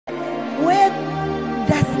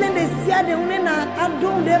besia de unena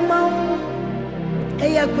adom de mau.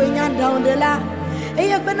 Eya kwenya down de la.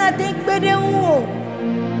 Eya kwena denk bede wo.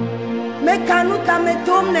 Me kanu ka me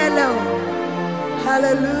tom nele.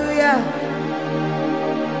 Hallelujah.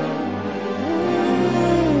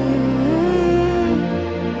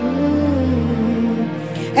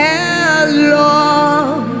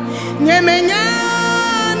 ELORM nyemenya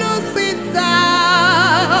no sita.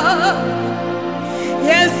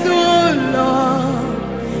 Yesu Lord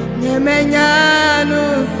nyemenya no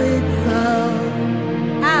sita.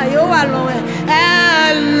 Ah, yo alone.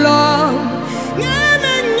 ELORM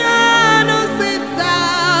nyemenya no sita.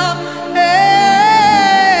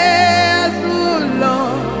 Yesu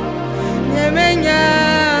Lord nyemenya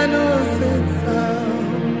no sita.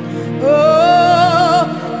 Oh,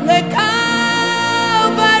 le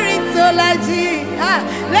Calvary tolaji,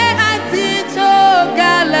 le atito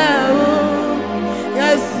galao.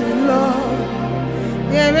 Yes, Lord,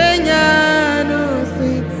 nyemenya no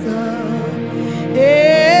sita.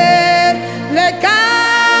 Le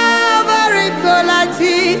Calvary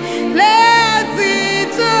tolaji, le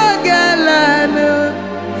atito galano.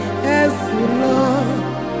 Yes, Lord,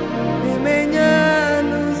 nyemenya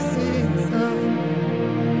no sita.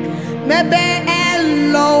 Mebe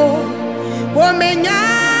elo, womenya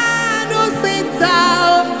no sita.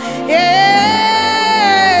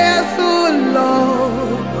 Yes,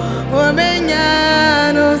 Lord, womenya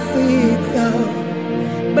no sita.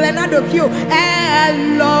 Blenado kyo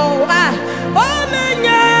elo,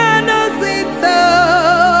 womenya no sita.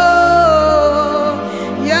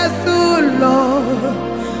 Yes, Lord,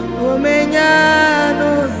 womenya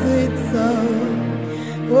no sita.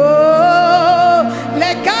 Oh,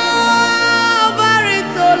 le Calvary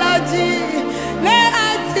tolaji, le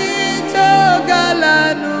atito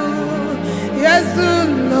galano. Yes,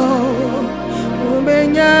 Lord,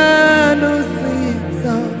 umenya no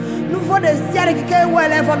sita. Nous faut des ciels qui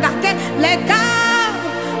ouais faut garder le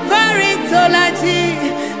Calvary tolaji,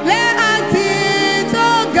 le atito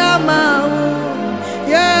gamao.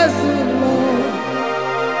 Yes, Lord,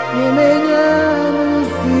 umenya no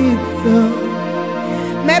sita.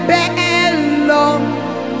 Mebe ELORM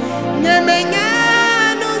nyemenya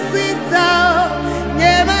no sita.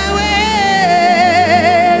 Nyemawe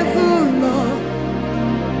zulo.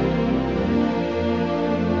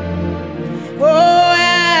 Oh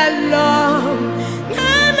ELORM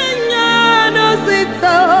nyemenya no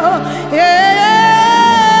sita.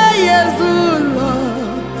 Yesulo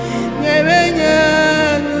nyemenya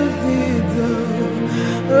no sita.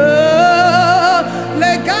 Oh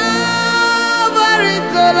le Calvary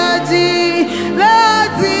tolaji, le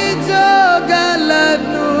atito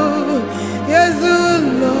galano. Yesu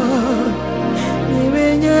Lord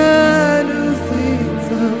nyemenya no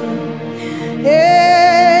sita.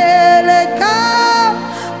 Le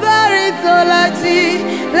Calvary tolaji,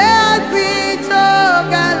 le atito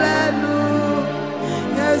galano.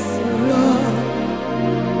 Yesu Lord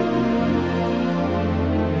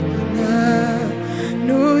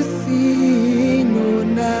no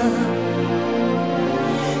sinona.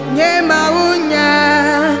 Nyemaunya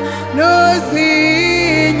no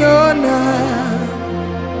sinyona.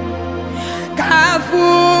 Kafu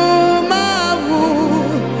mawu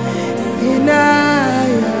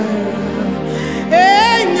sinaya.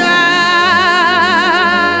 Enya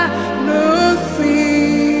no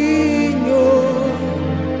sinyo.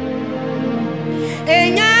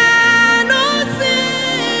 Enya no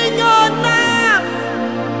sinyona.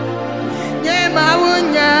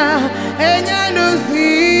 Nyemaunya enya no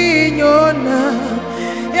sinyona.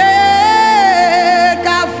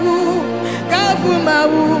 Kafu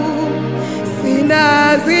mawu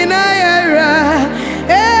sina yara.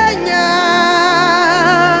 Enya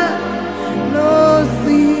no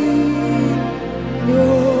sinyo.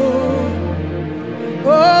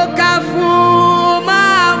 Oh kafu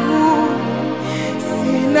mawu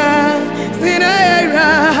sina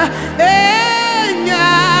yara. Enya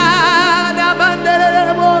da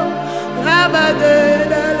bandelebo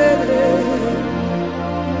rabadelele.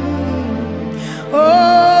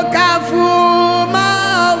 Oh kafu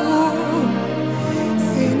mawu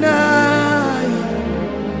sina yara.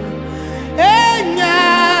 Enya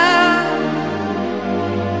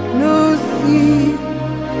no sinyo.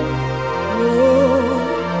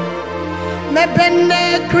 Mepende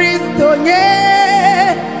Kristo nye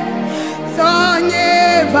sonye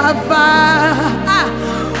vava.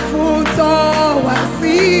 Futo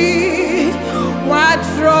wasi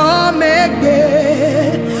watro megbe.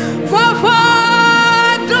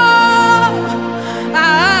 Fofado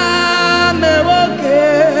amewoke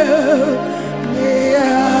ni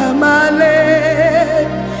amale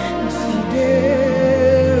jide.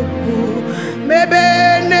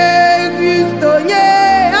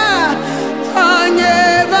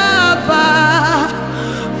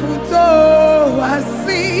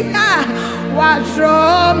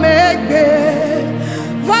 megbe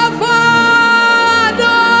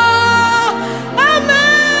vavado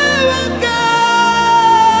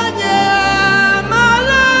amewakanye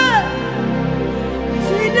amale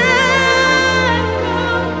jidema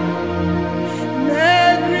ne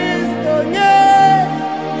Kristo nye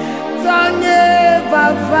tonye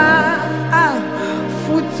vava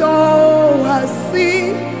futo asi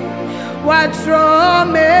watro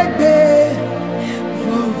megbe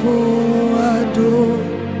vavado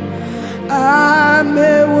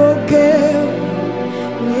amewoke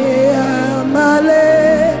ni amale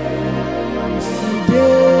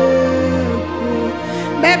sideko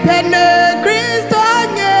mepene Kristo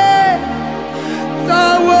nye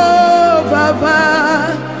towo vava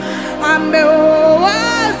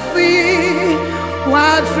amewasi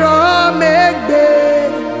watro megbe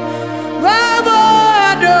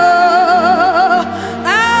vavado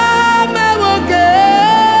amewoke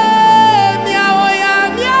miawo ya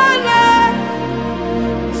miale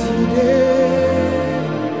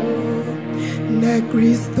sideko ne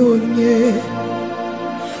Kristo nye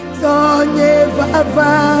tonye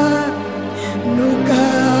vava nuka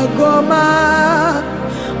goma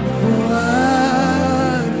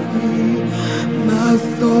voafi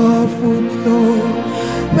masofuto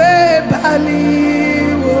bebali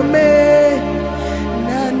wome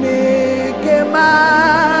nanekema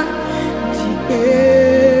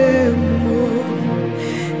jipemo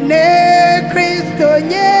ne Kristo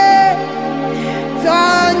nye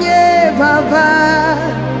tonye vava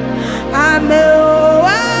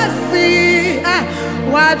ameoasi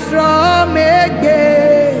watro megbe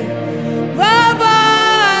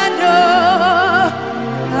vavado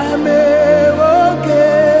amewoke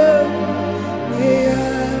ni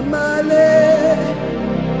amale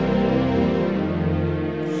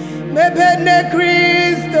mebene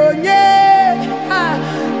Kristo nye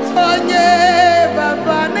tonye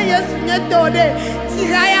vava na Yesu nye tode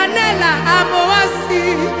tiraya nela amowasi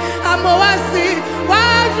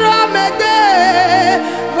watro megbe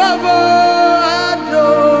vavado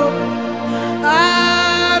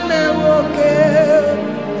amewoke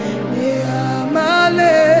ni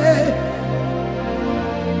amale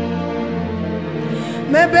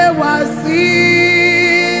mebe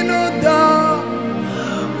wasinu do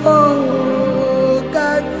oh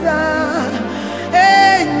kata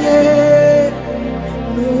enye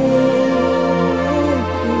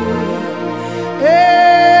nuku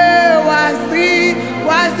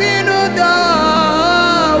wasinu do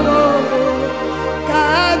oh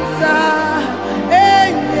kata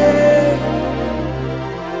enye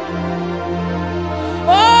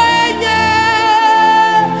oh enye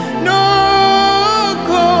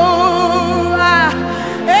nuku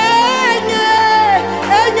enye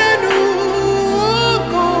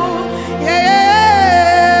nuku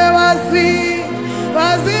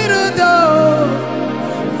wasinu do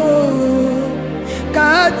oh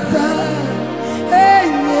kata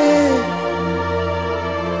enye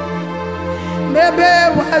mebe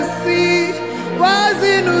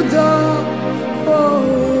wasinu do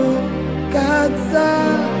oh kata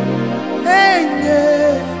enye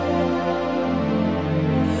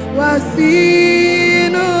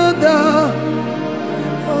wasinu do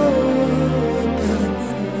oh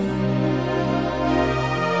kata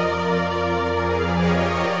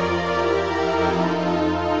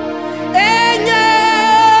enye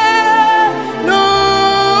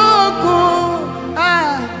nuku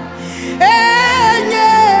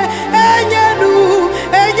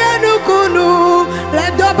enye nukunu le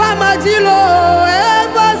doba majilo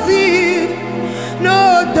evasi no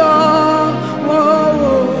do wo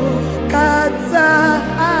kata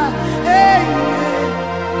enye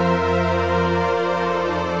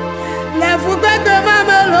le fugbe de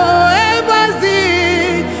mamelo evasi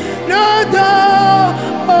no do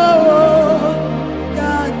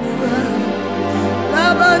kata la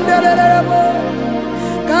banderebo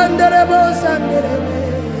kanderebo sanderebe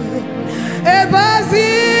evasi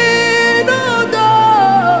no do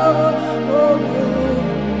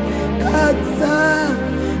kata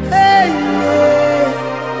enye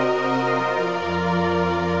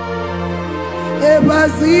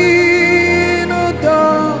evasi no do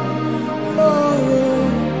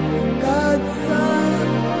kata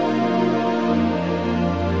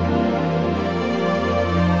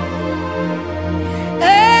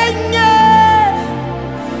enye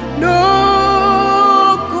no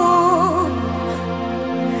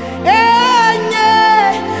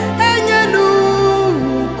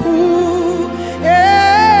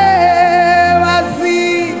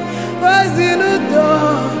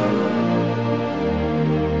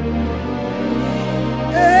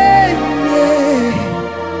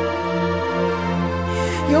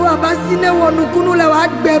basine wonukunu le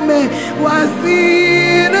wagbeme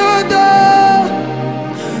wasinudo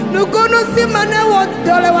nukunu simane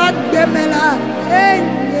wodole wagbeme la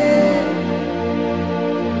enye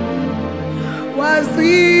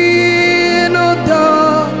wasinudo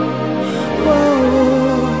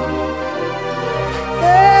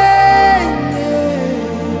enye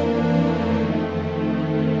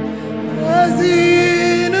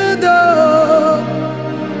wasinudo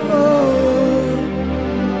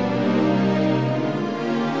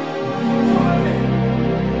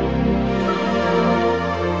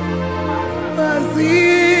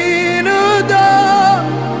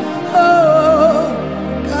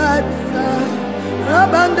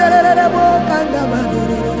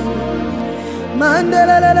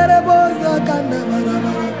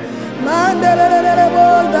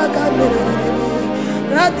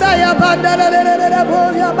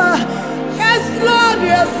Yes, Lord,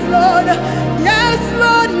 yes, Lord, yes,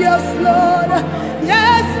 Lord, yes, Lord,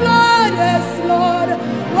 yes, Lord, yes, Lord.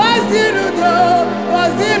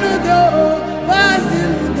 Was you do?